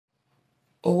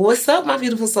What's up, my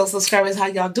beautiful soul subscribers? How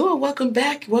y'all doing? Welcome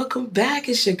back. Welcome back.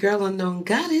 It's your girl, Unknown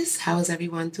Goddess. How is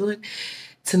everyone doing?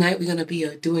 Tonight, we're going to be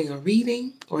doing a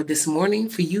reading, or this morning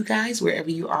for you guys, wherever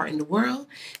you are in the world.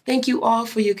 Thank you all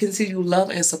for your continued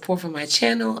love and support for my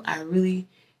channel. I really,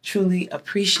 truly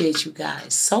appreciate you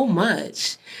guys so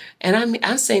much. And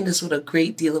I'm saying this with a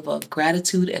great deal of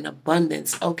gratitude and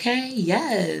abundance, okay?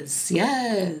 Yes,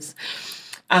 yes.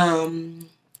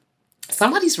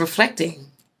 Somebody's reflecting.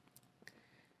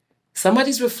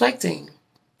 Somebody's reflecting,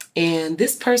 and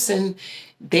this person,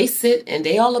 they sit and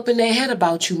they all up in their head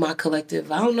about you, my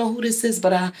collective. I don't know who this is,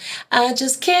 but I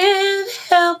just can't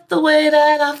help the way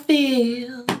that I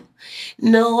feel.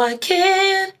 No, I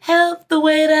can't help the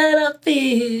way that I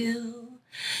feel.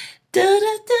 Da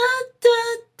da da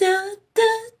da da da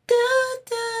da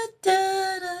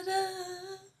da da da.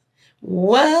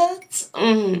 What?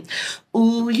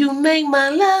 Ooh, you make my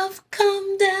love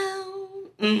come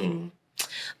down.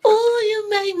 Ooh, you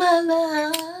make my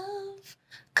love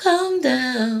come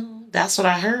down. That's what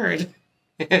I heard.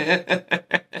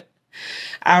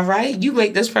 All right. You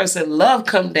make this person love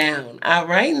come down. All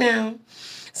right now.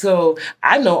 So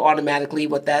I know automatically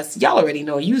what that's. Y'all already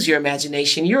know. Use your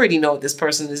imagination. You already know what this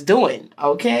person is doing.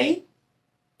 Okay.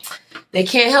 They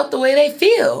can't help the way they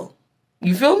feel.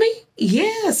 You feel me?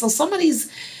 Yeah. So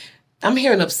I'm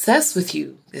hearing obsessed with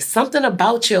you. There's something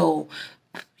about your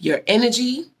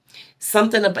energy.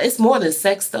 Something about, it's more than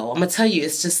sex though. I'm gonna tell you,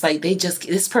 it's just like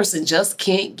this person just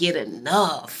can't get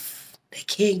enough. They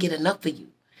can't get enough of you.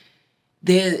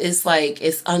 It's like,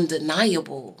 it's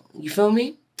undeniable. You feel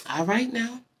me? All right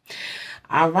now.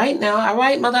 All right now. All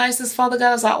right, Mother Isis, Father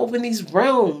God, as I open these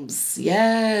realms.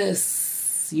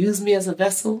 Yes. Use me as a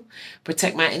vessel.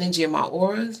 Protect my energy and my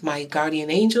auras, my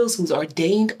guardian angels who's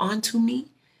ordained onto me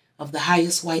of the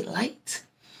highest white light.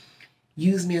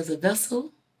 Use me as a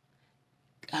vessel.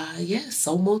 Yes,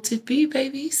 so motive be,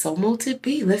 baby. So motive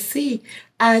be. Let's see.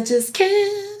 I just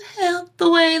can't help the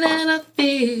way that I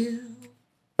feel.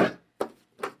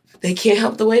 They can't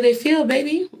help the way they feel,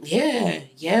 baby. Yeah,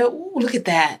 yeah. Ooh, look at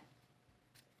that.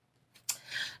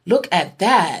 Look at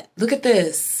that. Look at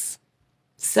this.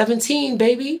 17,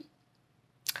 baby.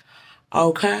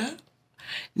 Okay.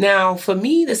 Now, for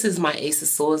me, this is my Ace of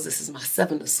Swords. This is my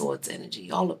Seven of Swords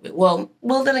energy. All of it. Well,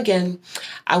 then again,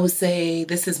 I would say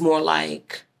this is more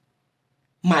like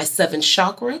my seventh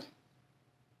chakra.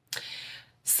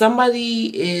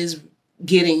 Somebody is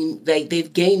getting, like,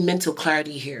 they've gained mental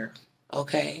clarity here.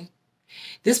 Okay.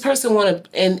 This person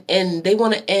they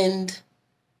want to end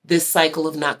this cycle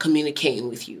of not communicating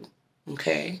with you.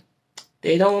 Okay.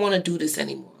 They don't want to do this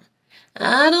anymore.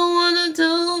 I don't want to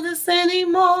do this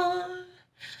anymore.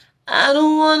 I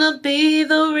don't want to be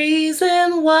the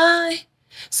reason why.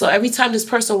 So every time this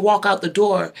person walk out the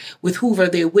door with whoever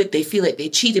they're with, they feel like they're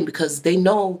cheating because they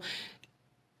know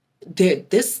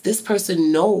this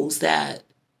person knows that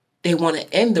they want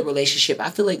to end the relationship. I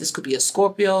feel like this could be a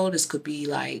Scorpio. This could be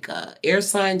like air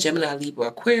sign, Gemini, Libra,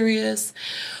 Aquarius.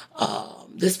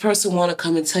 This person want to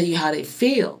come and tell you how they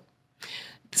feel.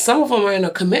 Some of them are in a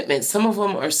commitment. Some of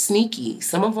them are sneaky.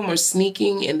 Some of them are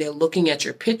sneaking and they're looking at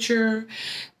your picture.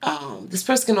 This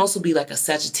person can also be like a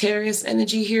Sagittarius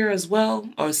energy here as well,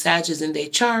 or Sag is in their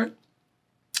chart.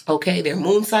 Okay, their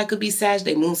moon sign could be Sag,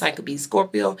 their moon sign could be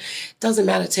Scorpio. Doesn't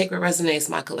matter, take what resonates,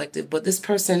 my collective. But this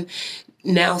person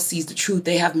now sees the truth.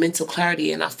 They have mental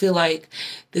clarity. And I feel like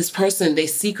this person, they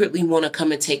secretly want to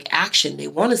come and take action. They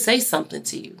want to say something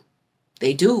to you.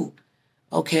 They do.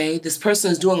 Okay, this person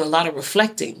is doing a lot of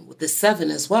reflecting with the 7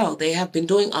 as well. They have been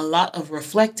doing a lot of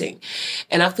reflecting.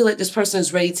 And I feel like this person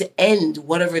is ready to end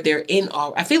whatever they're in.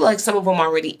 I feel like some of them are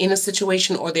already in a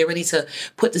situation, or they're ready to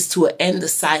put this to an end, the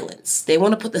silence. They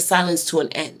want to put the silence to an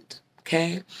end.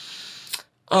 Okay.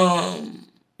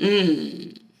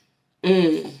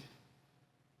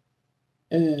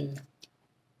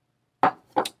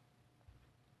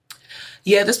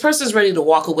 Yeah, this person's ready to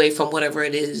walk away from whatever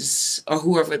it is or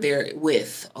whoever they're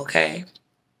with, okay?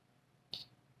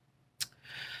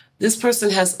 This person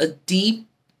has a deep,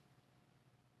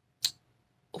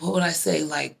 what would I say,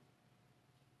 like,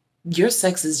 your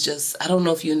sex is just, I don't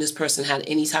know if you and this person had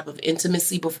any type of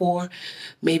intimacy before.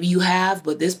 Maybe you have,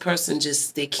 but this person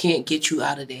just, they can't get you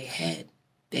out of their head.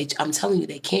 I'm telling you,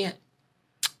 they can't.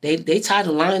 They tied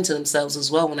a line to themselves as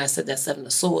well when I said that 7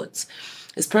 of Swords.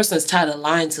 This person is tied a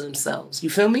line to themselves. You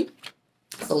feel me?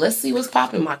 So let's see what's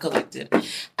popping, my collective.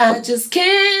 I just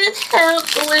can't help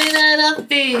the way that I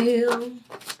feel.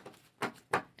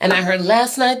 And I heard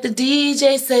last night the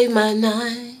DJ saved my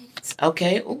night.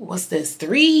 Okay. Ooh, what's this?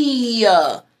 3.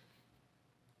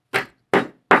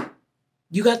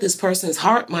 You got this person's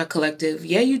heart, my collective.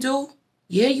 Yeah, you do.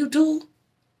 Yeah, you do.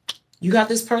 You got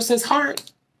this person's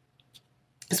heart.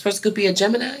 This person could be a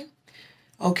Gemini.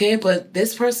 Okay, but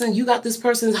this person, you got this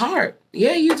person's heart.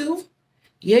 Yeah, you do.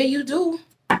 Yeah, you do.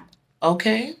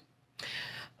 Okay.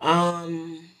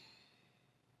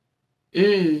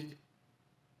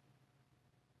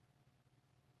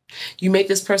 You make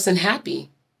this person happy.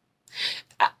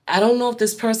 I don't know if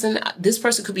this person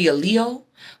could be a Leo.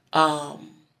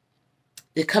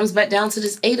 It comes back down to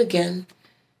this 8 again.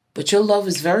 But your love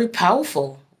is very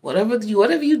powerful. Whatever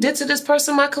you did to this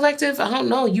person, my collective, I don't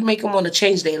know. You make them want to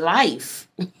change their life.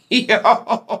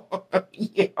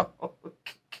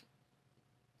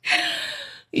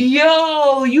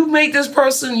 Yo, you make this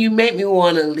person, you make me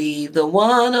want to leave the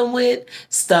one I'm with,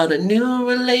 start a new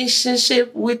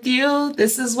relationship with you.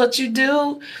 This is what you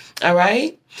do. All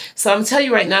right. So I'm telling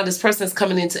you right now, this person is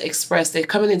coming in to express. They're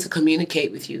coming in to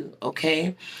communicate with you.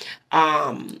 Okay.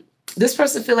 This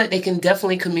person feel like they can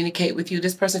definitely communicate with you.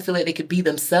 This person feel like they could be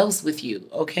themselves with you,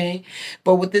 okay?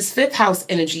 But with this 5th house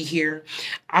energy here,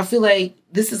 I feel like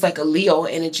this is like a Leo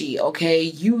energy, okay?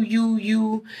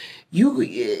 You,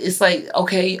 it's like,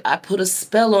 okay, I put a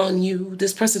spell on you.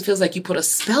 This person feels like you put a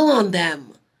spell on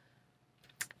them.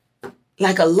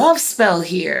 Like a love spell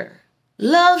here.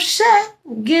 Love shack,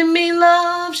 give me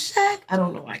love shack. I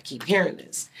don't know why I keep hearing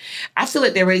this. I feel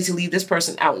like they're ready to leave this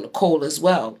person out in the cold as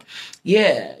well.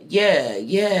 Yeah.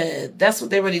 That's what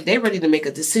they're ready. They're ready to make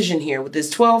a decision here with this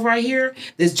 12 right here,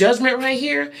 this judgment right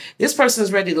here. This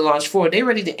person's ready to launch forward. They're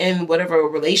ready to end whatever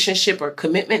relationship or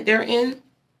commitment they're in.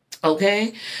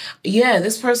 Okay. Yeah,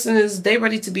 this person they're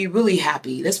ready to be really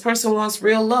happy. This person wants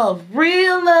real love.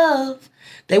 Real love.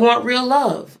 They want real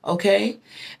love. Okay.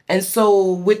 And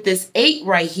so with this 8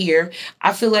 right here,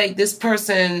 I feel like this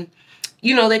person,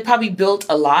 they probably built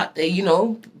a lot. They,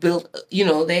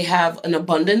 they have an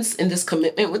abundance in this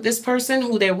commitment with this person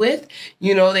who they're with.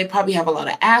 They probably have a lot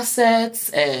of assets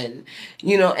and,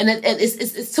 and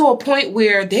it's to a point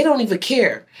where they don't even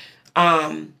care.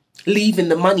 Leaving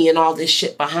the money and all this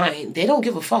shit behind. They don't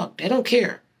give a fuck. They don't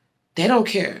care. They don't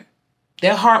care.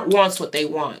 Their heart wants what they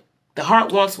want. The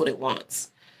heart wants what it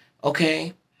wants.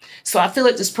 Okay. So I feel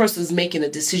like this person is making a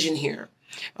decision here.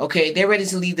 Okay. They're ready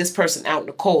to leave this person out in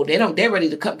the cold. They're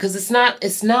ready to come because it's not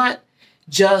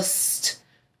just,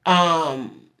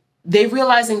 they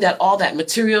realizing that all that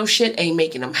material shit ain't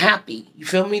making them happy. You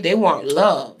feel me? They want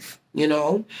love,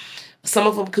 Some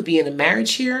of them could be in a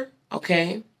marriage here.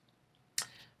 Okay.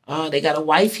 They got a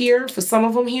wife here for some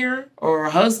of them here or a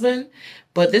husband,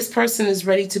 but this person is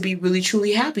ready to be really,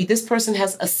 truly happy. This person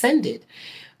has ascended.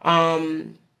 I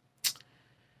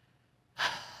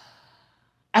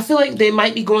feel like they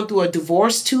might be going through a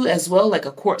divorce too as well, like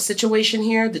a court situation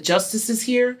here. The justice is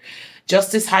here.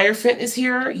 Justice Hierophant is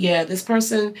here. Yeah, this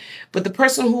person, but the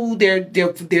person who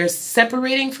they're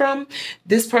separating from,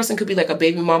 this person could be like a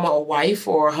baby mama or wife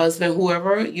or a husband,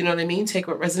 whoever, you know what I mean? Take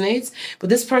what resonates. But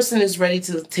this person is ready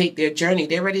to take their journey.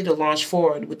 They're ready to launch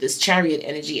forward with this Chariot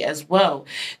energy as well.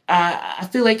 I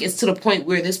feel like it's to the point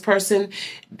where this person,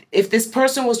 if this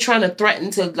person was trying to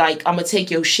threaten to like, I'm going to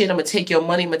take your shit, I'm going to take your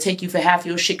money, I'm going to take you for half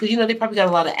your shit. Because, they probably got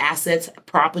a lot of assets,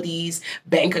 properties,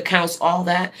 bank accounts, all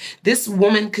that. This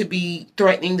woman could be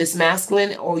threatening this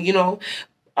masculine or,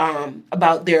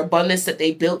 about their abundance that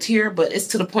they built here. But it's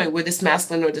to the point where this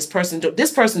masculine or this person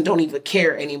don't even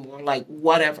care anymore. Like,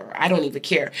 whatever. I don't even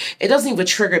care. It doesn't even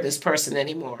trigger this person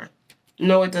anymore.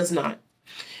 No, it does not.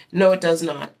 No, it does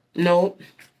not. No.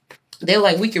 They're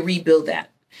like, we can rebuild that.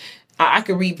 I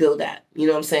could rebuild that. You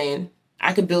know what I'm saying?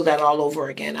 I could build that all over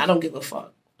again. I don't give a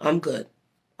fuck. I'm good.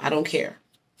 I don't care.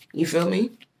 You feel me?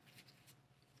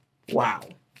 Wow.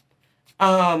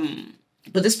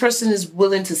 But this person is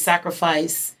willing to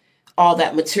sacrifice all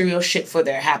that material shit for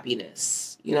their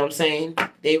happiness. You know what I'm saying?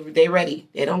 They ready.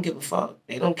 They don't give a fuck.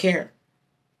 They don't care.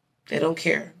 They don't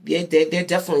care. They're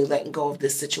definitely letting go of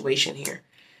this situation here.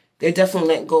 They're definitely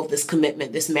letting go of this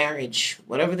commitment, this marriage,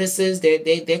 whatever this is.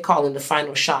 They're calling the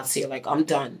final shots here. Like, I'm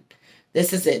done.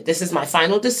 This is it. This is my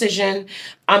final decision.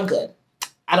 I'm good.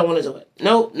 I don't want to do it.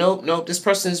 Nope. This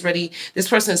person is ready. This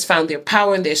person has found their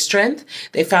power and their strength.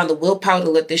 They found the willpower to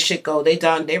let this shit go. They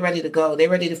done. They're ready to go. They're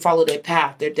ready to follow their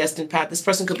path, their destined path. This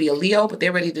person could be a Leo, but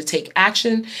they're ready to take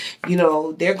action.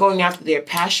 They're going after their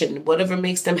passion, whatever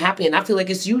makes them happy. And I feel like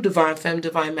it's you, divine femme,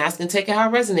 divine masculine. Take it how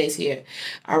it resonates here.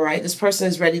 All right. This person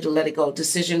is ready to let it go.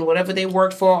 Decision, whatever they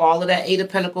worked for, all of that 8 of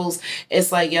Pentacles.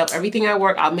 It's like, yep, everything I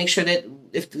work, I'll make sure that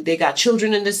if they got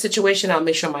children in this situation, I'll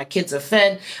make sure my kids are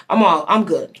fed. I'm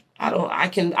good. I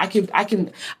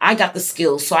got the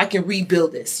skills, so I can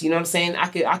rebuild this. You know what I'm saying?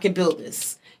 I can build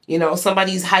this. You know,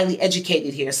 somebody's highly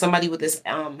educated here. Somebody with this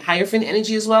Hierophant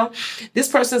energy as well. This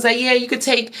person's like, yeah, you could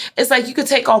take, it's like you could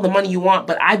take all the money you want,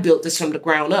 but I built this from the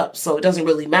ground up. So it doesn't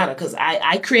really matter because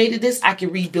I created this. I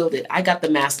can rebuild it. I got the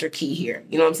master key here.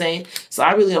 You know what I'm saying? So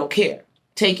I really don't care.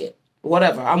 Take it.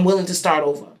 Whatever. I'm willing to start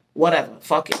over. Whatever.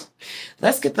 Fuck it.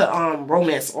 Let's get the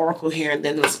romance oracle here and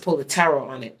then let's pull the tarot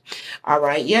on it. All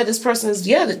right. Yeah, this person is,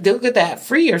 yeah, look at that.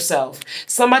 Free yourself.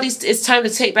 It's time to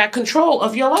take back control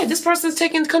of your life. This person is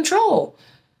taking control.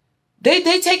 They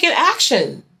taking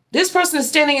action. This person is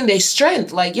standing in their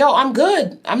strength. Like, yo, I'm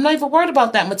good. I'm not even worried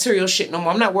about that material shit no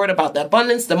more. I'm not worried about the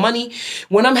abundance, the money.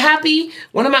 When I'm happy,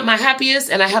 when I'm at my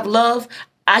happiest and I have love,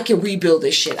 I can rebuild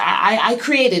this shit. I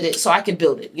created it, so I can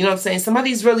build it. You know what I'm saying?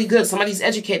 Somebody's really good. Somebody's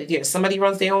educated here. Somebody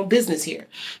runs their own business here.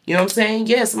 You know what I'm saying?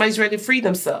 Yeah, somebody's ready to free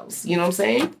themselves. You know what I'm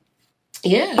saying?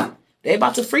 Yeah, they're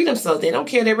about to free themselves. They don't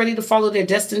care. They're ready to follow their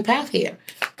destined path here.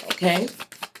 Okay?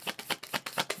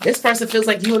 This person feels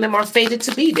like you and them are fated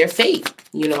to be. They're fate,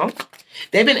 you know?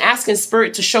 They've been asking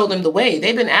Spirit to show them the way.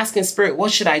 They've been asking Spirit,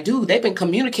 what should I do? They've been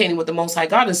communicating with the Most High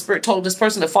God, and Spirit told this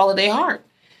person to follow their heart.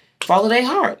 Follow their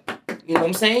heart. You know what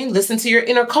I'm saying? Listen to your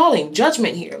inner calling.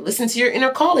 Judgment here. Listen to your inner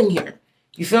calling here.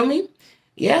 You feel me?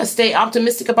 Yeah, stay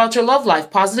optimistic about your love life.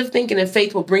 Positive thinking and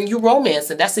faith will bring you romance.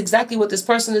 And that's exactly what this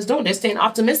person is doing. They're staying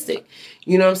optimistic.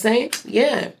 You know what I'm saying?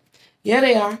 Yeah. Yeah,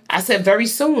 they are. I said very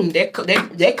soon. They're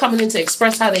coming in to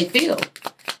express how they feel.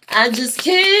 I just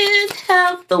can't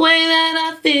help the way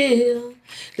that I feel.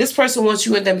 This person wants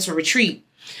you and them to retreat.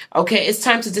 Okay, it's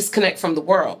time to disconnect from the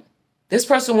world. This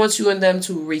person wants you and them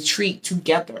to retreat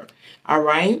together. All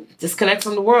right? Disconnect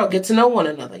from the world. Get to know one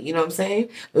another. You know what I'm saying?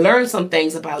 Learn some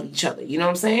things about each other. You know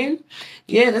what I'm saying?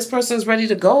 Yeah, this person's ready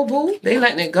to go, boo. They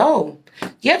letting it go.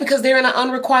 Yeah, because they're in an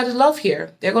unrequited love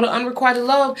here. They're going to unrequited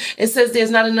love. It says there's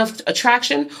not enough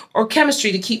attraction or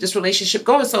chemistry to keep this relationship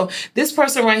going. So this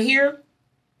person right here,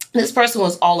 this person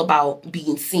was all about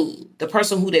being seen. The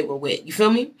person who they were with. You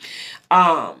feel me?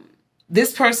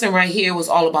 This person right here was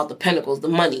all about the pentacles, the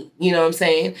money, you know what I'm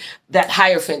saying? That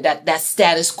Hierophant, that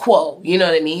status quo, you know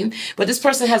what I mean? But this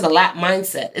person has a lack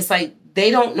mindset. It's like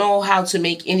they don't know how to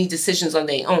make any decisions on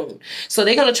their own. So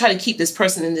they're going to try to keep this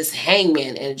person in this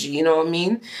hangman energy, you know what I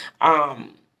mean?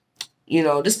 You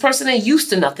know, this person ain't used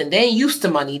to nothing. They ain't used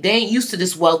to money. They ain't used to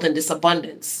this wealth and this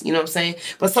abundance, you know what I'm saying?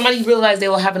 But somebody realized they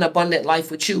will have an abundant life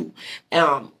with you.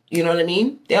 You know what I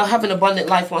mean? They'll have an abundant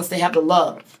life once they have the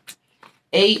love.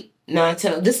 8, 9,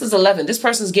 10. This is 11. This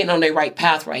person's getting on their right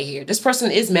path right here. This person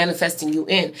is manifesting you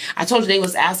in. I told you they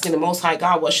was asking the Most High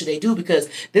God, what should they do? Because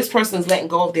this person's letting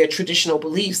go of their traditional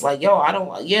beliefs. Like, yo,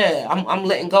 I'm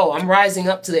letting go. I'm rising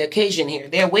up to the occasion here.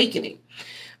 They're awakening.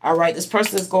 All right. This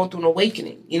person is going through an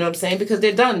awakening. You know what I'm saying? Because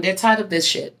they're done. They're tired of this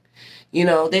shit. You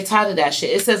know, they're tired of that shit.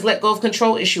 It says, let go of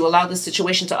control issue. Allow this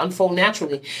situation to unfold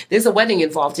naturally. There's a wedding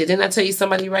involved here. Didn't I tell you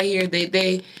somebody right here?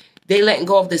 They letting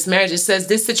go of this marriage. It says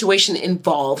this situation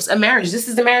involves a marriage. This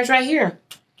is the marriage right here.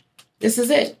 This is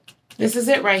it. This is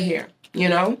it right here. You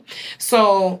know?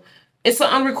 So it's an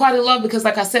unrequited love because,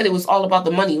 like I said, it was all about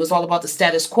the money. It was all about the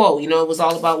status quo. You know, it was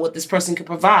all about what this person could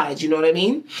provide. You know what I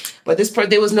mean? But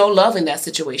there was no love in that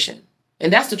situation.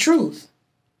 And that's the truth.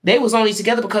 They was only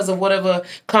together because of whatever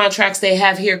contracts they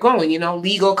have here going, you know,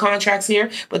 legal contracts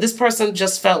here. But this person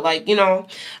just felt like, you know,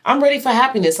 I'm ready for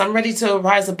happiness. I'm ready to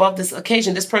rise above this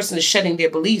occasion. This person is shedding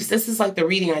their beliefs. This is like the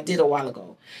reading I did a while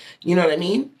ago. You know what I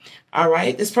mean? All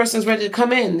right. This person's ready to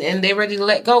come in and they're ready to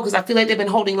let go because I feel like they've been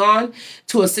holding on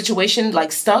to a situation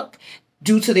like stuck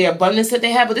due to the abundance that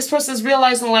they have. But this person's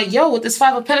realizing like, yo, with this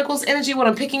 5 of Pentacles energy, what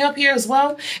I'm picking up here as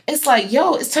well, it's like,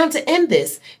 yo, it's time to end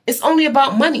this. It's only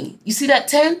about money. You see that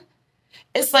 10?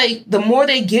 It's like the more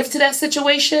they give to that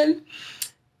situation,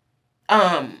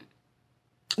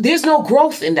 there's no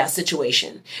growth in that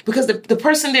situation because the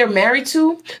person they're married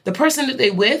to, the person that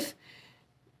they're with,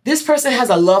 this person has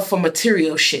a love for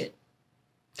material shit.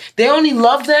 They only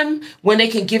love them when they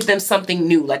can give them something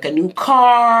new, like a new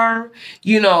car,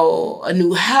 you know, a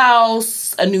new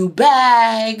house, a new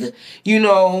bag, you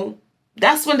know.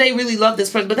 That's when they really love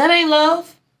this person. But that ain't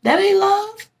love. That ain't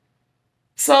love.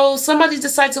 So somebody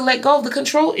decides to let go of the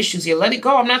control issues here. Let it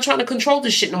go. I'm not trying to control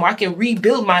this shit no more. I can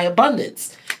rebuild my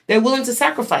abundance. They're willing to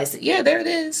sacrifice it. Yeah, there it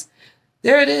is.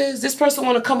 There it is. This person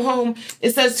want to come home.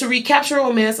 It says to recapture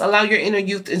romance, allow your inner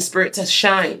youth and spirit to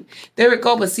shine. There it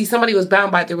go. But see, somebody was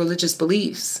bound by their religious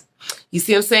beliefs. You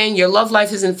see what I'm saying? Your love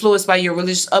life is influenced by your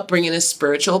religious upbringing and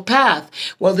spiritual path.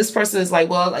 Well, this person is like,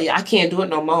 well, I can't do it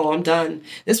no more. I'm done.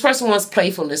 This person wants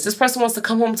playfulness. This person wants to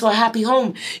come home to a happy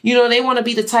home. You know, they want to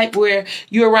be the type where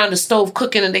you're around the stove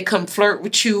cooking and they come flirt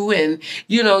with you and,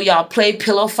 you know, y'all play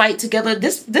pillow fight together.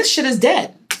 This shit is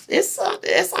dead.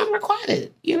 it's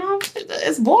unrequited. You know,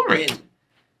 it's boring.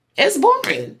 It's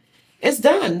boring. It's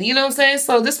done. You know what I'm saying?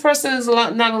 So this person is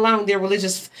not allowing their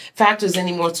religious factors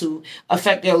anymore to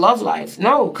affect their love life.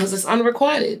 No, because it's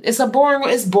unrequited. It's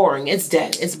boring. It's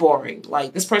dead. It's boring.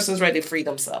 Like, this person's ready to free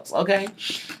themselves. Okay,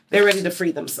 they're ready to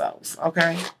free themselves.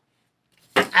 Okay.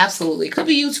 Absolutely. Could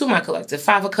be you too, my collective.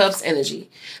 Five of Cups energy.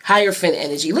 Hierophant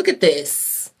energy. Look at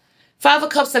this. Five of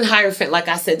Cups and Hierophant. Like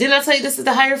I said, didn't I tell you this is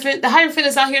the Hierophant? The Hierophant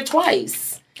is out here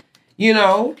twice. You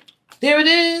know, there it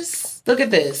is. Look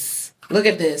at this. Look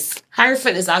at this.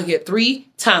 Hierophant is out here 3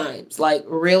 times. Like,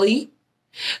 really?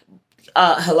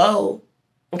 Hello.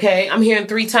 Okay. I'm hearing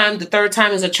 3 times. The 3rd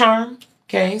time is a charm.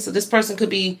 Okay. So this person could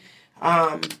be,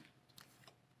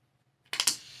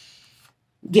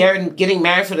 getting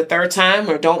married for the 3rd time,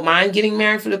 or don't mind getting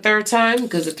married for the 3rd time,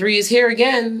 because the 3 is here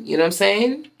again. You know what I'm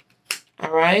saying?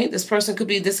 All right. This person could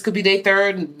be, this could be their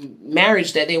 3rd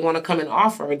marriage that they want to come and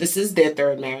offer. This is their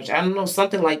 3rd marriage. I don't know,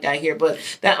 something like that here. But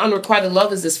that unrequited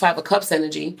love is this 5 of Cups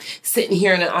energy, sitting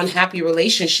here in an unhappy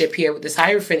relationship here with this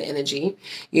Hierophant energy,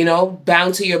 you know,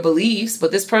 bound to your beliefs.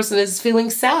 But this person is feeling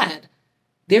sad.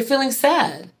 They're feeling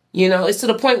sad. You know, it's to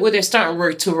the point where they're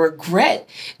starting to regret.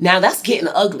 Now that's getting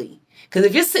ugly. Because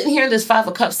if you're sitting here in this 5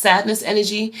 of Cups sadness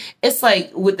energy, it's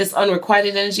like with this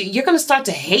unrequited energy, you're going to start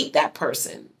to hate that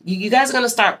person. You guys are going to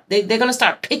start, they're going to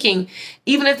start picking,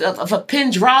 even if a pin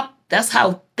drop, that's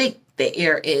how thick the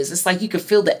air is. It's like you can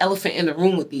feel the elephant in the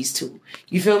room with these two.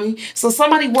 You feel me? So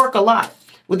somebody work a lot.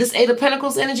 With this 8 of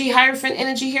Pentacles energy, Hierophant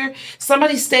energy here,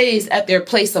 somebody stays at their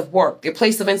place of work, their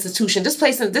place of institution. This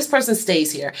person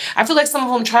stays here. I feel like some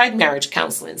of them tried marriage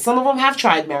counseling. Some of them have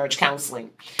tried marriage counseling.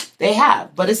 They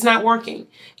have, but it's not working.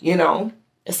 You know,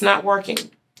 it's not working.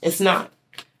 It's not.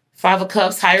 5 of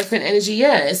Cups, Hierophant energy,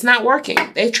 yeah, it's not working.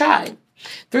 They've tried.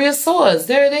 3 of Swords,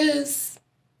 there it is.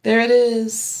 There it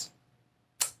is.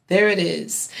 There it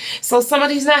is. So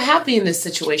somebody's not happy in this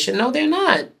situation. No, they're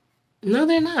not. No,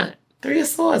 they're not. 3 of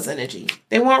Swords energy.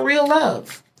 They want real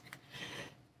love.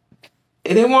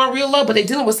 They want real love, but they're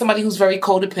dealing with somebody who's very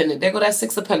codependent. There go that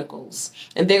 6 of Pentacles.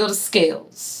 And there go the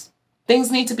Scales.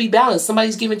 Things need to be balanced.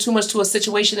 Somebody's giving too much to a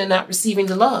situation and not receiving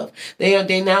the love.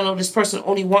 They now know this person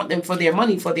only want them for their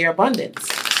money, for their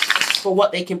abundance, for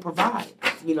what they can provide.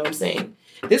 You know what I'm saying?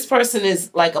 This person is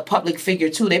like a public figure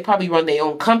too. They probably run their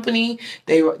own company.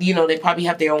 They probably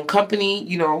have their own company,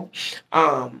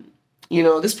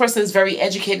 this person is very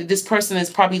educated. This person is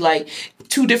probably like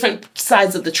 2 different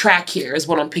sides of the track here is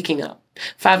what I'm picking up.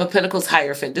 5 of Pentacles,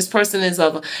 Hierophant. This person is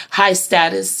of high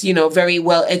status, very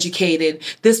well educated.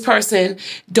 This person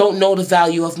don't know the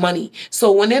value of money. So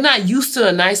when they're not used to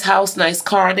a nice house, nice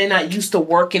car, they're not used to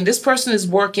working. This person is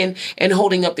working and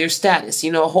holding up their status,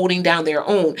 holding down their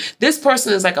own. This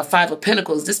person is like a 5 of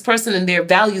Pentacles. This person and their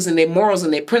values and their morals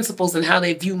and their principles and how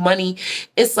they view money,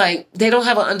 it's like they don't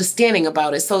have an understanding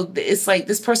about it. So it's like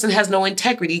this person has no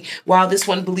integrity, while this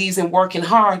one believes in working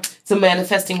hard to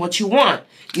manifesting what you want.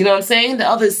 You know what I'm saying? The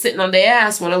other is sitting on their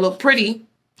ass want to look pretty.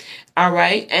 All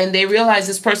right. And they realize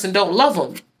this person don't love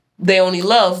them. They only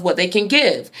love what they can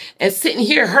give. And sitting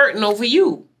here hurting over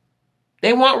you.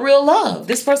 They want real love.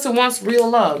 This person wants real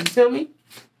love. You feel me?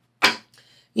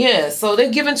 Yeah. So they're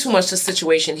giving too much to the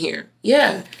situation here.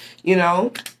 Yeah.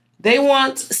 They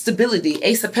want stability.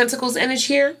 Ace of Pentacles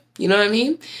energy here. You know what I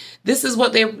mean? This is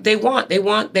what they want. They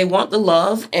want the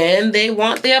love, and they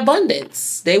want the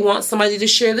abundance. They want somebody to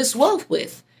share this wealth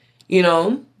with.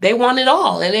 They want it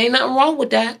all, and ain't nothing wrong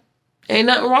with that. Ain't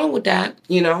nothing wrong with that.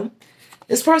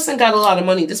 This person got a lot of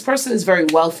money. This person is very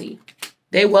wealthy.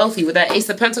 They're wealthy. With that Ace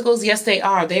of Pentacles, yes, they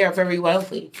are. They are very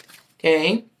wealthy.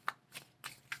 Okay.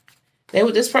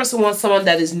 This person wants someone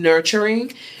that is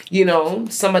nurturing,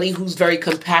 somebody who's very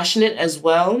compassionate as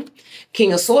well.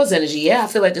 King of Swords energy. Yeah, I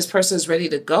feel like this person is ready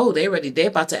to go. They're ready. They're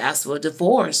about to ask for a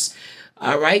divorce.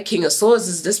 All right. King of Swords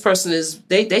is this person is,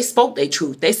 they spoke their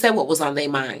truth. They said what was on their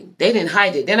mind. They didn't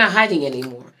hide it. They're not hiding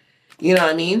anymore. You know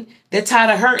what I mean? They're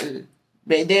tired of hurting.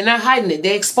 They're not hiding it.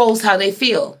 They exposed how they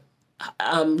feel.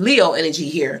 Leo energy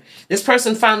here. This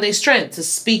person found their strength to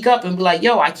speak up and be like,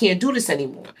 yo, I can't do this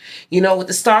anymore. With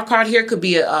the Star card here, could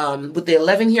be with the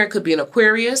 11 here, could be an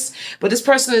Aquarius. But this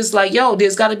person is like, yo,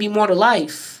 there's got to be more to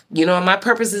life. My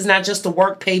purpose is not just to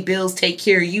work, pay bills, take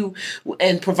care of you,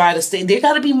 and provide a state. There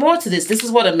got to be more to this. This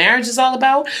is what a marriage is all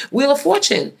about. Wheel of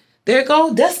Fortune. There you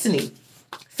go. Destiny.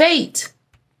 Fate.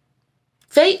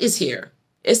 Fate is here.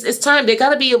 It's time. There's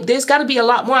got to be a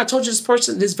lot more. I told you this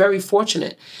person is very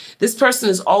fortunate. This person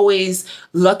is always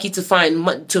lucky to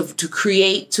find, to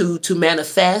create, to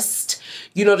manifest.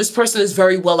 You know, this person is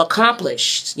very well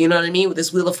accomplished. You know what I mean? With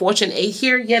this Wheel of Fortune 8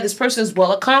 here, yeah, this person is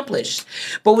well accomplished.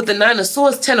 But with the 9 of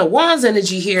Swords, 10 of Wands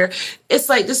energy here, it's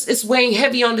like this, it's weighing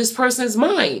heavy on this person's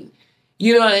mind.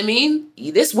 You know what I mean?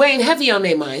 This weighing heavy on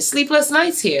their mind. Sleepless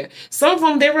nights here. Some of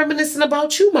them, they're reminiscing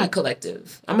about you, my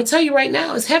collective. I'm going to tell you right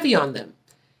now, it's heavy on them.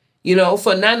 You know,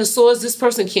 for 9 of Swords, this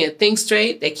person can't think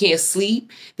straight. They can't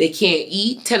sleep. They can't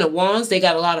eat. 10 of Wands, they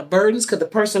got a lot of burdens because the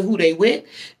person who they with,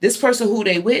 this person who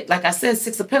they with, like I said,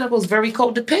 6 of Pentacles, very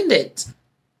codependent.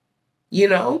 You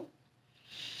know?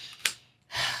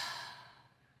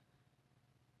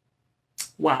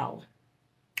 Wow.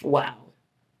 Wow.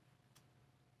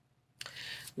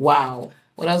 Wow.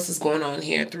 What else is going on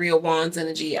here? 3 of Wands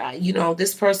energy. You know,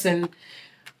 this person,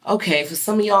 okay, for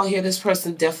some of y'all here, this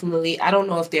person definitely, I don't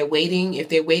know if they're waiting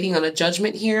on a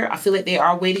judgment here. I feel like they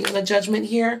are waiting on a judgment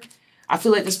here. I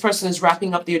feel like this person is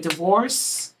wrapping up their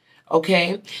divorce,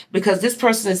 okay? Because this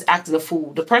person is acting a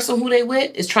fool. The person who they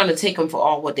with is trying to take them for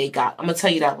all what they got. I'm going to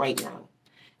tell you that right now.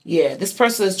 Yeah, this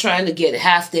person is trying to get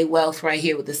half their wealth right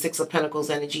here with the 6 of Pentacles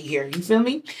energy here. You feel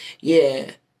me?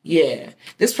 Yeah. Yeah,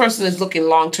 this person is looking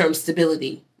long-term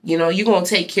stability. You know, you're going to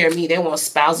take care of me. They want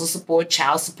spousal support,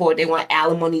 child support. They want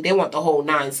alimony. They want the whole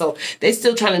 9. So they're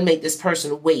still trying to make this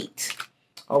person wait.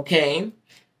 Okay.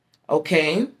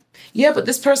 Okay. Yeah, but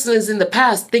this person is in the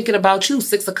past thinking about you.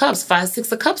 6 of Cups, 5,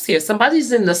 6 of Cups here.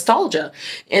 Somebody's in nostalgia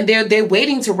and they're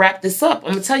waiting to wrap this up.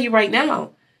 I'm going to tell you right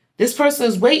now. This person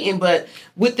is waiting, but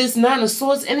with this 9 of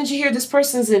Swords energy here, this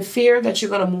person's in fear that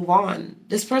you're going to move on.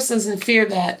 This person's in fear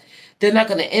that they're not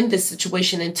going to end this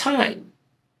situation in time.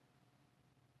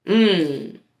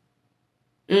 6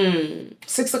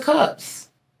 of Cups.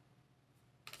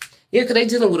 Yeah, because they're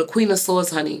dealing with a Queen of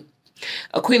Swords, honey.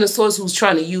 A Queen of Swords who's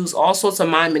trying to use all sorts of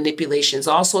mind manipulations,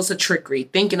 all sorts of trickery,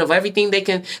 thinking of everything they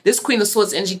can. This Queen of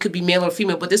Swords energy could be male or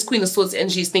female, but this Queen of Swords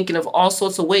energy is thinking of all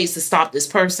sorts of ways to stop this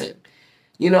person.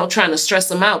 You know, trying to stress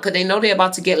them out because they know they're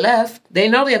about to get left. They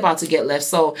know they're about to get left.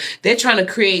 So they're trying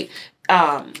to create...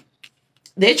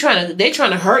 They're trying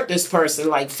to hurt this person,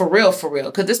 like for real,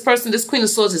 because this person, this Queen of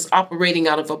Swords is operating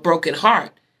out of a broken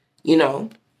heart. You know,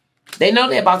 they know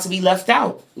they're about to be left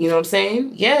out. You know what I'm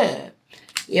saying? Yeah,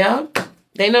 yeah.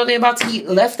 They know they're about to be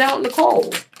left out in the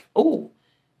cold. Ooh,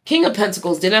 King of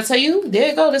Pentacles. Didn't I tell you? There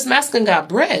you go. This masculine got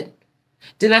bread.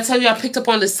 Didn't I tell you I picked up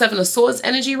on this 7 of Swords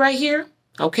energy right here?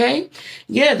 Okay.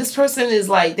 Yeah, this person is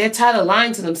like, they're tired of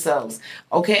lying to themselves.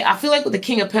 Okay. I feel like with the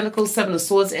King of Pentacles, 7 of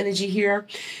Swords energy here,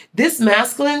 this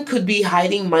masculine could be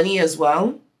hiding money as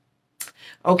well.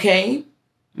 Okay.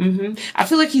 I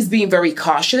feel like he's being very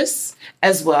cautious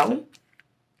as well.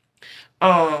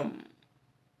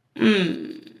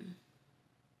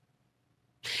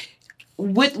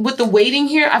 With the waiting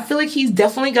here, I feel like he's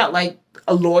definitely got like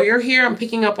a lawyer here. I'm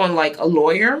picking up on like a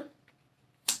lawyer.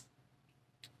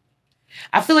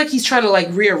 I feel like he's trying to like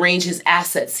rearrange his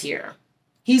assets here.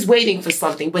 He's waiting for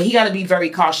something, but he got to be very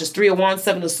cautious. 3 of Wands,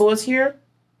 7 of Swords here.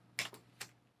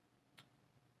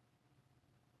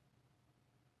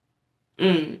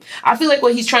 I feel like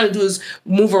what he's trying to do is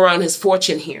move around his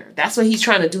fortune here. That's what he's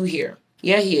trying to do here.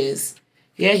 Yeah, he is.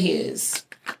 Yeah, he is.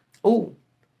 Oh,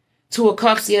 2 of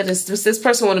Cups. Yeah, this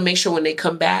person want to make sure when they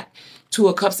come back, 2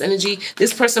 of Cups energy,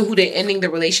 this person who they're ending the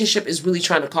relationship is really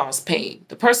trying to cause pain.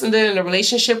 The person they're in a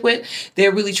relationship with,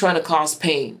 they're really trying to cause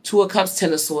pain. 2 of Cups,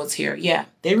 10 of Swords here. Yeah,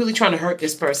 they're really trying to hurt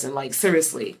this person, like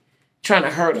seriously. Trying to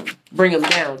hurt him, bring him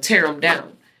down, tear him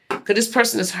down. Because this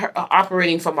person is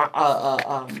operating from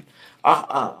a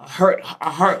hurt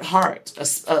heart,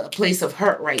 a place of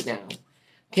hurt right now.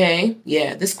 Okay,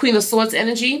 yeah, this Queen of Swords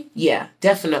energy, yeah,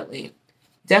 definitely.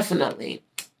 Definitely.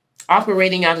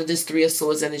 Operating out of this 3 of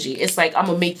Swords energy. It's like, I'm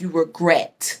going to make you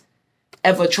regret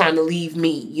ever trying to leave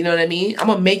me. You know what I mean? I'm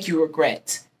going to make you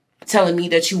regret telling me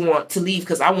that you want to leave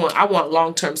because I want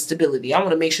long-term stability. I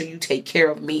want to make sure you take care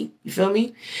of me. You feel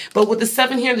me? But with the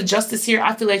 7 here, the Justice here,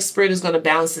 I feel like Spirit is going to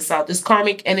balance this out. This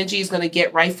karmic energy is going to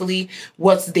get rightfully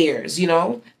what's theirs, you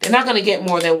know? They're not going to get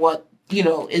more than what, you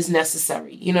know, is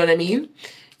necessary. You know what I mean?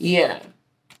 Yeah.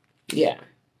 Yeah.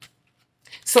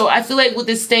 So I feel like with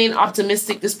this staying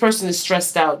optimistic, this person is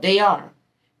stressed out. They are.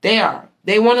 They are.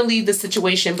 They want to leave the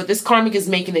situation, but this karmic is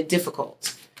making it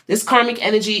difficult. This karmic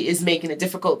energy is making it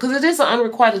difficult because it is an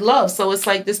unrequited love. So it's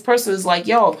like this person is like,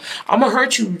 yo, I'm going to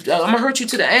hurt you. I'm going to hurt you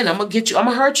to the end. I'm going to get you. I'm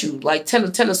going to hurt you. Like 10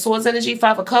 of Swords energy,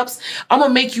 5 of Cups. I'm going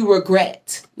to make you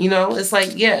regret. You know, it's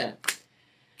like, yeah.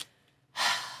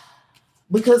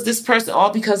 Because this person,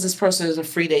 all because this person isn't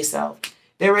free they self.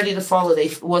 They're ready to follow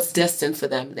what's destined for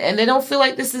them. And they don't feel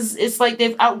like it's like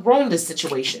they've outgrown this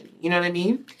situation. You know what I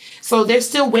mean? So they're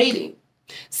still waiting.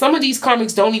 Some of these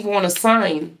karmics don't even want to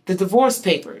sign the divorce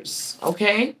papers,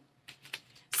 okay?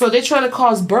 So they're trying to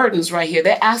cause burdens right here.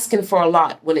 They're asking for a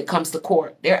lot when it comes to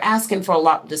court. They're asking for a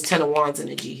lot with this Ten of Wands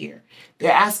energy here.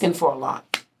 They're asking for a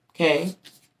lot, okay?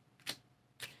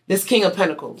 This King of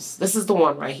Pentacles, this is the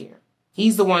one right here.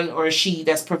 He's the one or she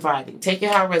that's providing. Take it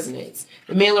how it resonates.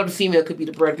 The male or the female could be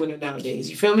the breadwinner nowadays.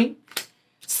 You feel me?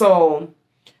 So,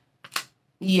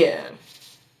 yeah.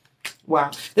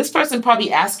 Wow. This person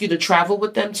probably asked you to travel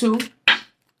with them too.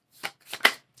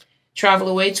 Travel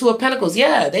away. Two of Pentacles.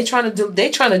 Yeah, they're trying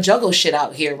to juggle shit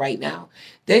out here right now.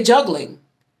 They're juggling.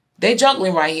 They're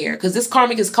juggling right here because this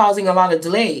karmic is causing a lot of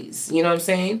delays. You know what I'm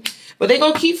saying? But they're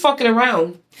going to keep fucking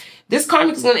around. This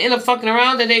karmic is going to end up fucking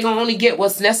around and they're going to only get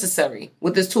what's necessary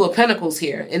with this Two of Pentacles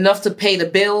here. Enough to pay the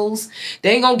bills.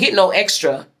 They ain't going to get no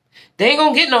extra. They ain't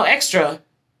going to get no extra.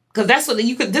 Because that's what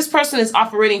this person is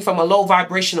operating from a low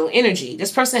vibrational energy.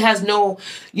 This person has no,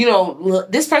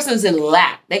 this person is in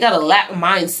lack. They got a lack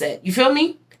mindset. You feel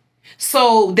me?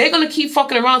 So they're going to keep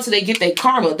fucking around till they get their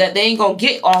karma, that they ain't going to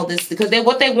get all this, because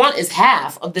what they want is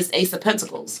half of this Ace of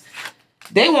Pentacles.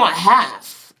 They want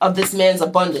half of this man's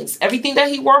abundance. Everything that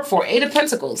he worked for, Eight of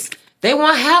Pentacles. They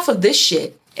want half of this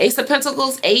shit. Ace of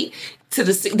Pentacles, 8 to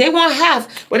the 6. They want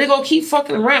half, but they're going to keep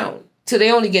fucking around till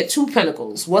they only get 2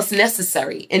 pentacles. What's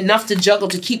necessary? Enough to juggle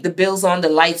to keep the bills on, the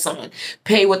lights on,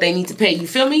 pay what they need to pay. You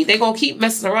feel me? They're going to keep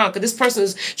messing around because this person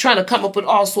is trying to come up with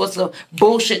all sorts of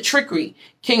bullshit trickery.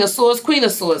 King of Swords, Queen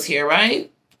of Swords here,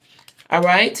 right? All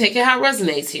right? Take it how it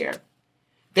resonates here.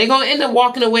 They're going to end up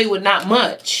walking away with not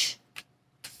much.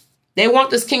 They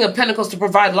want this King of Pentacles to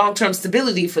provide long-term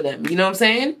stability for them. You know what I'm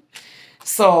saying?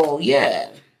 So, yeah.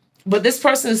 But this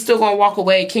person is still going to walk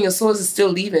away. King of Swords is still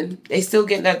leaving. They still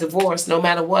getting that divorce no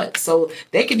matter what. So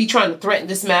they could be trying to threaten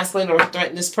this masculine or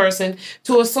threaten this person.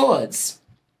 Two of Swords.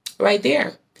 Right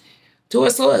there. Two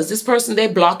of Swords. This person, they're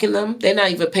blocking them. They're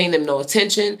not even paying them no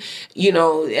attention.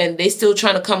 And they still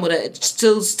trying to come with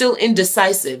still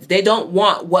indecisive. They don't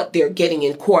want what they're getting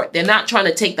in court. They're not trying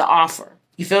to take the offer.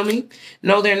 You feel me?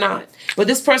 No, they're not. But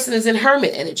this person is in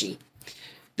hermit energy.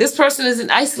 This person isn't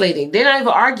isolating. They're not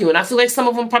even arguing. I feel like some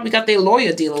of them probably got their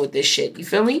lawyer dealing with this shit. You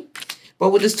feel me?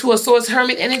 But with this Two of Swords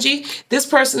hermit energy, this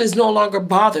person is no longer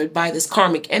bothered by this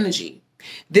karmic energy.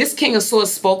 This King of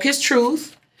Swords spoke his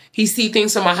truth. He sees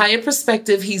things from a higher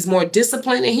perspective. He's more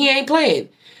disciplined and he ain't playing.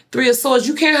 Three of Swords,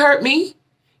 you can't hurt me.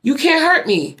 You can't hurt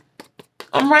me.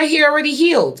 I'm right here already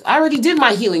healed. I already did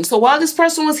my healing. So while this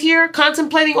person was here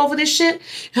contemplating over this shit,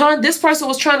 this person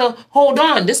was trying to hold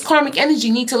on. This karmic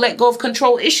energy need to let go of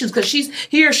control issues because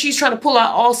she's trying to pull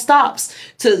out all stops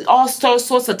to all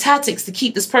sorts of tactics to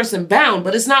keep this person bound,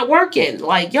 but it's not working.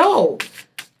 Like, yo,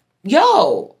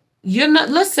 you're not,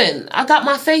 listen, I got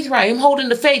my faith right. I'm holding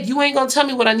the faith. You ain't going to tell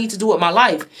me what I need to do with my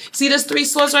life. See this Three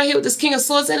Swords right here with this King of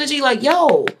Swords energy? Like,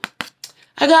 yo,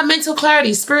 I got mental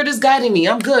clarity. Spirit is guiding me.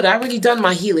 I'm good. I already done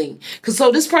my healing.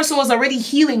 So this person was already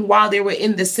healing while they were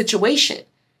in this situation.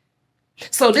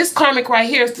 So this karmic right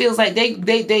here feels like they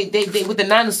with the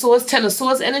Nine of Swords, Ten of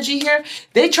Swords energy here,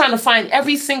 they trying to find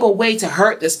every single way to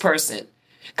hurt this person.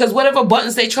 Because whatever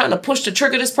buttons they trying to push to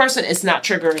trigger this person, it's not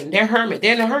triggering. They're hermit.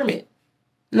 They're in a hermit.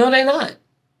 No, they're not.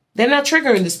 They're not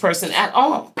triggering this person at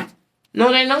all.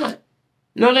 No, they're not.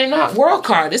 No, they're not. World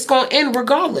card. It's going to end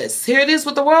regardless. Here it is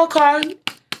with the World card.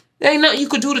 There ain't nothing you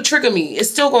could do to trigger me.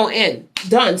 It's still going to end.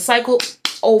 Done. Cycle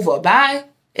over. Bye.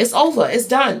 It's over. It's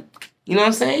done. You know what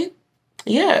I'm saying?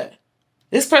 Yeah.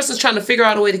 This person's trying to figure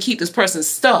out a way to keep this person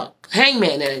stuck.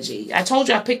 Hangman energy. I told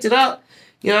you I picked it up.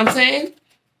 You know what I'm saying?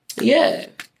 Yeah.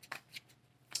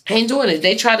 Ain't doing it.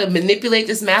 They try to manipulate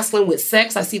this masculine with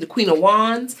sex. I see the Queen of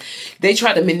Wands. They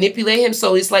try to manipulate him.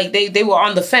 So it's like they were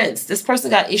on the fence. This person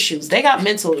got issues. They got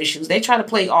mental issues. They try to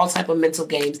play all type of mental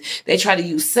games. They try to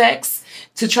use sex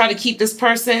to try to keep this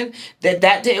person.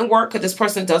 That didn't work because this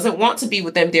person doesn't want to be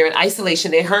with them. They're in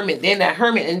isolation. They're hermit. They're in that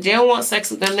hermit and they don't want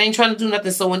sex with them. They ain't trying to do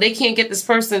nothing. So when they can't get this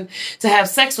person to have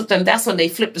sex with them, that's when they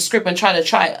flip the script and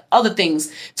try other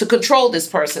things to control this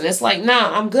person. It's like,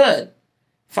 nah, I'm good.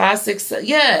 5, 6, 7.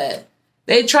 Yeah.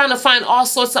 They trying to find all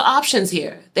sorts of options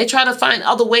here. They try to find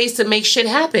other ways to make shit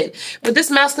happen. But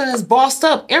this masculine is bossed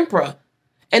up, Emperor.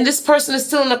 And this person is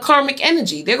still in the karmic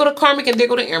energy. They go to karmic and they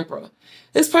go to Emperor.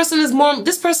 This person is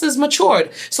matured.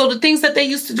 So the things that they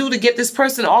used to do to get this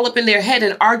person all up in their head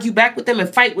and argue back with them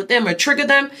and fight with them or trigger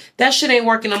them, that shit ain't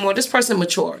working no more. This person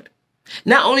matured.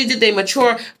 Not only did they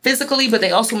mature physically, but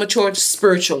they also matured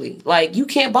spiritually. Like, you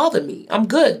can't bother me. I'm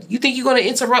good. You think you're going to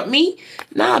interrupt me?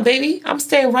 Nah, baby. I'm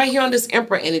staying right here on this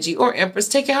Emperor energy, or Empress.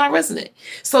 Take it how it resonate.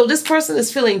 So this person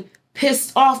is feeling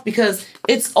pissed off because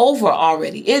it's over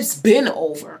already. It's been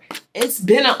over. It's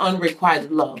been an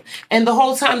unrequited love. And the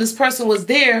whole time this person was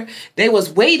there, they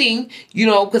was waiting, you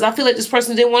know, because I feel like this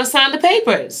person didn't want to sign the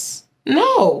papers.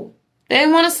 No, they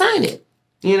didn't want to sign it,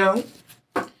 you know.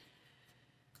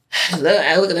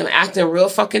 Look at them acting real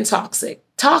fucking toxic.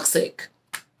 Toxic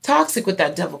with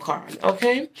that devil card,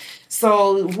 okay?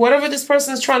 So whatever this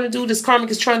person is trying to do, this karmic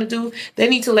is trying to do, they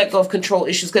need to let go of control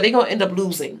issues because they're going to end up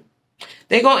losing.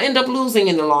 They're going to end up losing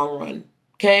in the long run,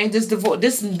 okay?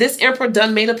 This emperor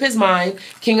done made up his mind.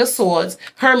 King of Swords,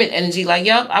 Hermit energy, like,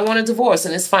 yep, I want a divorce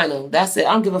and it's final. That's it.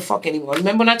 I don't give a fuck anymore.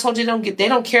 Remember when I told you they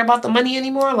don't care about the money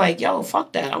anymore? Like, yo,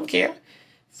 fuck that. I don't care.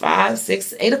 5,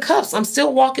 6, 8 of Cups. I'm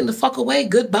still walking the fuck away.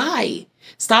 Goodbye.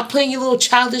 Stop playing your little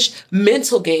childish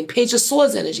mental game. Page of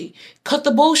Swords energy. Cut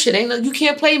the bullshit. You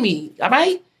can't play me. All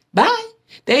right? Bye.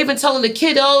 They even telling the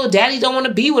kid, oh, daddy don't want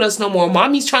to be with us no more.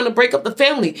 Mommy's trying to break up the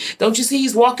family. Don't you see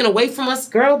he's walking away from us?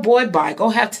 Girl, boy, bye. Go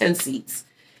have 10 seats.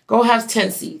 Go have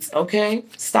 10 seats, okay?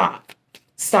 Stop.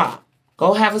 Stop.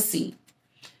 Go have a seat.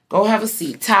 Go have a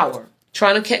seat. Tower.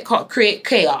 Trying to create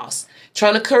chaos.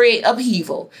 Trying to create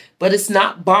upheaval. But it's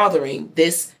not bothering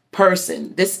this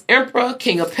person. This Emperor,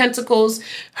 King of Pentacles,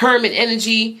 Hermit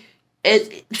energy.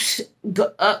 Excuse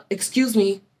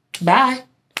me. Bye.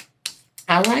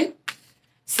 All right.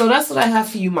 So that's what I have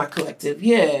for you, my collective.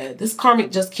 Yeah, this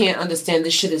karmic just can't understand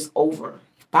this shit is over.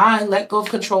 Bye. Let go of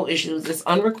control issues. It's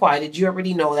unrequited. You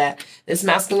already know that. This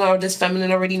masculine or this feminine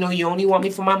already know you only want me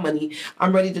for my money.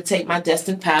 I'm ready to take my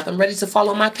destined path. I'm ready to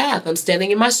follow my path. I'm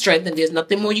standing in my strength and there's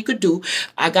nothing more you could do.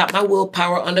 I got my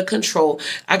willpower under control.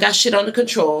 I got shit under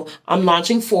control. I'm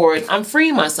launching forward. I'm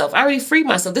freeing myself. I already freed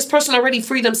myself. This person already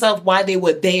freed themselves while they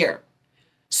were there.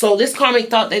 So this karmic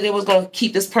thought that they was going to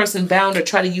keep this person bound or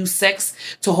try to use sex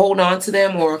to hold on to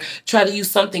them or try to use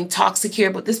something toxic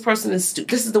here. But this person is,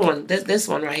 this is the one, this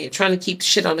one right here, trying to keep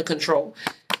shit under control.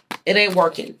 It ain't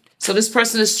working. So this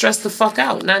person is stressed the fuck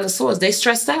out. 9 of Swords, they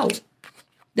stressed out.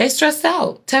 They stressed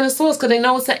out. 10 of Swords because they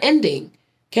know it's an ending.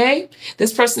 Okay?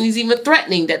 This person is even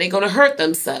threatening that they're going to hurt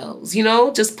themselves, you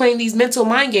know, just playing these mental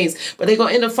mind games, but they're going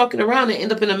to end up fucking around and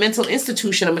end up in a mental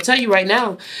institution. I'm going to tell you right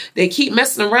now, they keep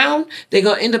messing around, they're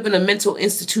going to end up in a mental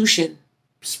institution.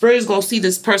 Spirit is going to see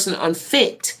this person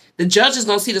unfit. The judge is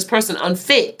going to see this person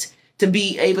unfit to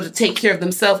be able to take care of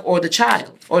themselves or the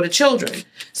child or the children.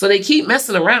 So they keep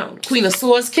messing around. Queen of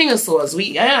Swords, King of Swords.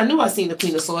 I knew I seen the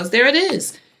Queen of Swords. There it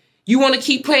is. You want to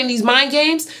keep playing these mind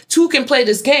games? Two can play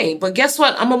this game. But guess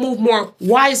what? I'm going to move more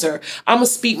wiser. I'm going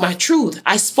to speak my truth.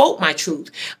 I spoke my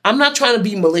truth. I'm not trying to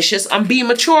be malicious. I'm being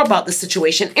mature about the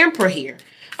situation. Emperor here.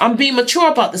 I'm being mature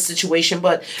about the situation.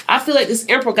 But I feel like this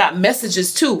Emperor got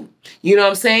messages too. You know what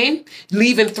I'm saying?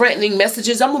 Leaving threatening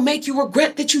messages. I'm going to make you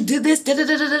regret that you did this.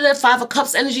 5 of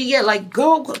Cups energy. Yeah, like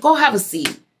go have a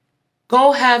seat.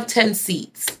 Go have 10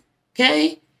 seats.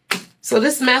 Okay? So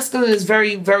this masculine is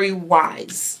very, very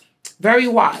wise. Very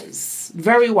wise.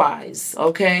 Very wise.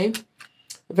 Okay?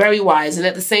 Very wise. And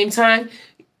at the same time,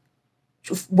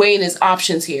 weighing his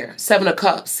options here. 7 of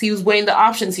Cups. He was weighing the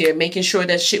options here, making sure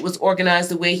that shit was organized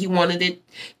the way he wanted it,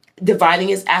 dividing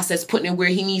his assets, putting it where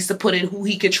he needs to put it, who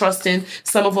he could trust in.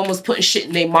 Some of them was putting shit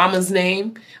in their mama's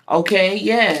name. Okay?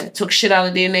 Yeah. Took shit out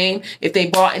of their name. If they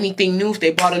bought anything new, if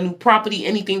they bought a new property,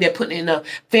 anything, they're putting in a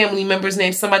family member's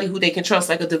name, somebody who they can trust,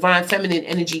 like a divine feminine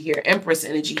energy here, Empress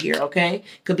energy here, okay?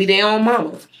 Could be their own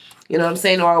mama. You know what I'm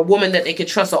saying? Or a woman that they could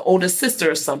trust, an older sister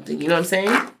or something. You know what I'm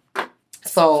saying?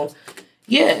 So,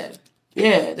 yeah.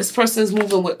 Yeah, this person is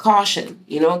moving with caution.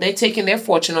 You know, they're taking their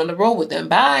fortune on the road with them.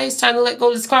 Bye. It's time to let go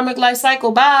of this karmic life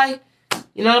cycle. Bye.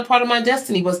 You're not a part of my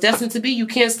destiny. What's destined to be, you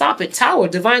can't stop it. Tower,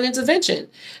 divine intervention.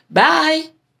 Bye.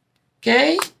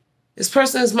 Okay? This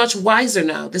person is much wiser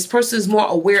now. This person is more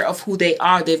aware of who they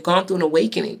are. They've gone through an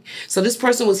awakening. So this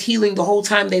person was healing the whole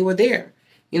time they were there.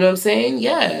 You know what I'm saying?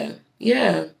 Yeah.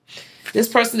 Yeah. This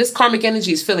person, this karmic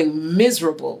energy is feeling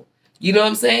miserable. You know what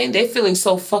I'm saying? They're feeling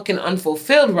so fucking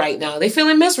unfulfilled right now. They're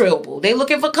feeling miserable. They're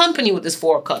looking for company with this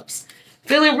 4 of Cups.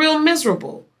 Feeling real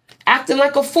miserable. Acting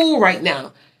like a fool right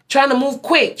now. Trying to move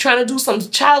quick. Trying to do some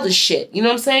childish shit. You know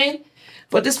what I'm saying?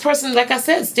 But this person, like I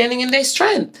said, standing in their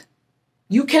strength.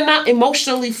 You cannot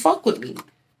emotionally fuck with me.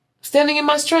 Standing in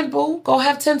my strength, boo. Go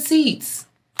have 10 seats.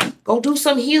 Go do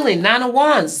some healing. 9 of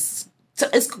Wands.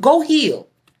 Go heal.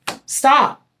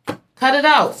 Stop. Cut it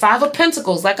out. 5 of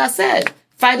Pentacles, like I said.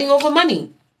 Fighting over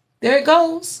money. There it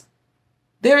goes.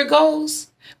 There it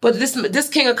goes. But this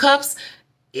King of Cups,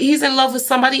 he's in love with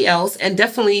somebody else and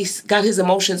definitely got his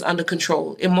emotions under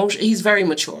control. He's very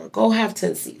mature. Go have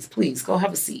 10 seats, please. Go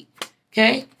have a seat.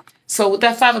 Okay? So with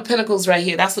that 5 of Pentacles right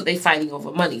here, that's what they're fighting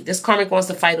over, money. This karmic wants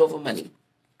to fight over money.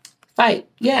 Fight.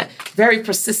 Yeah. Very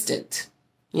persistent.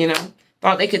 You know?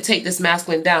 Thought they could take this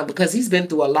masculine down because he's been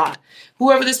through a lot.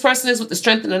 Whoever this person is with the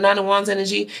strength and the 9 of Wands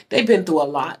energy, they've been through a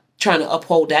lot trying to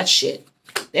uphold that shit.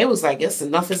 They was like, it's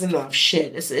enough is enough.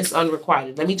 Shit, it's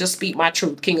unrequited. Let me just speak my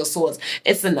truth. King of Swords.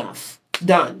 It's enough.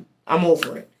 Done. I'm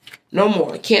over it. No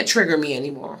more. It can't trigger me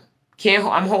anymore.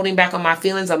 I'm holding back on my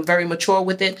feelings. I'm very mature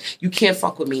with it. You can't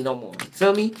fuck with me no more.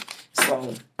 Feel me?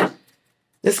 So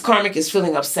this karmic is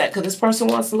feeling upset because this person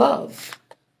wants love.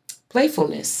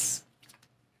 Playfulness.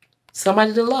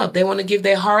 Somebody to love. They want to give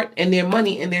their heart and their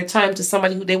money and their time to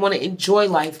somebody who they want to enjoy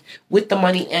life with the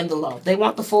money and the love. They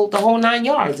want the whole 9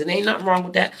 yards, and ain't nothing wrong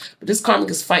with that. But this karmic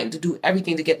is fighting to do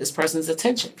everything to get this person's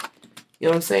attention. You know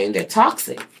what I'm saying? They're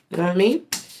toxic. You know what I mean?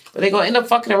 But they're going to end up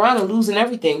fucking around and losing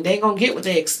everything. They ain't going to get what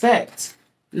they expect.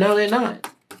 No, they're not.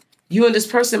 You and this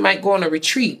person might go on a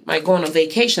retreat, might go on a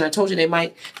vacation. I told you they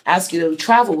might ask you to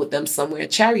travel with them somewhere.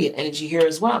 Chariot energy here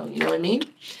as well. You know what I mean?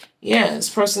 Yeah, this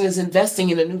person is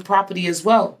investing in a new property as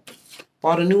well.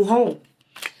 Bought a new home.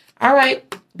 All right,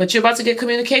 but you're about to get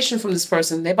communication from this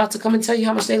person. They're about to come and tell you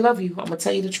how much they love you. I'm going to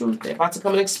tell you the truth. They're about to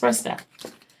come and express that.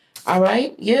 All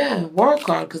right, yeah, World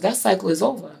card, because that cycle is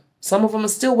over. Some of them are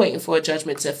still waiting for a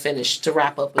judgment to finish, to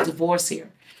wrap up a divorce here.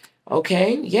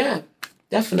 Okay, yeah,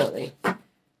 definitely.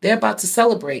 They're about to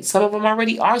celebrate. Some of them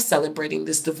already are celebrating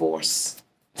this divorce.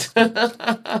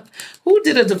 Who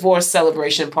did a divorce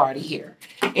celebration party here?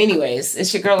 Anyways,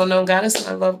 it's your girl, Unknown Goddess.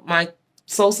 I love my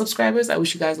soul subscribers. I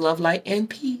wish you guys love, light, and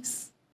peace.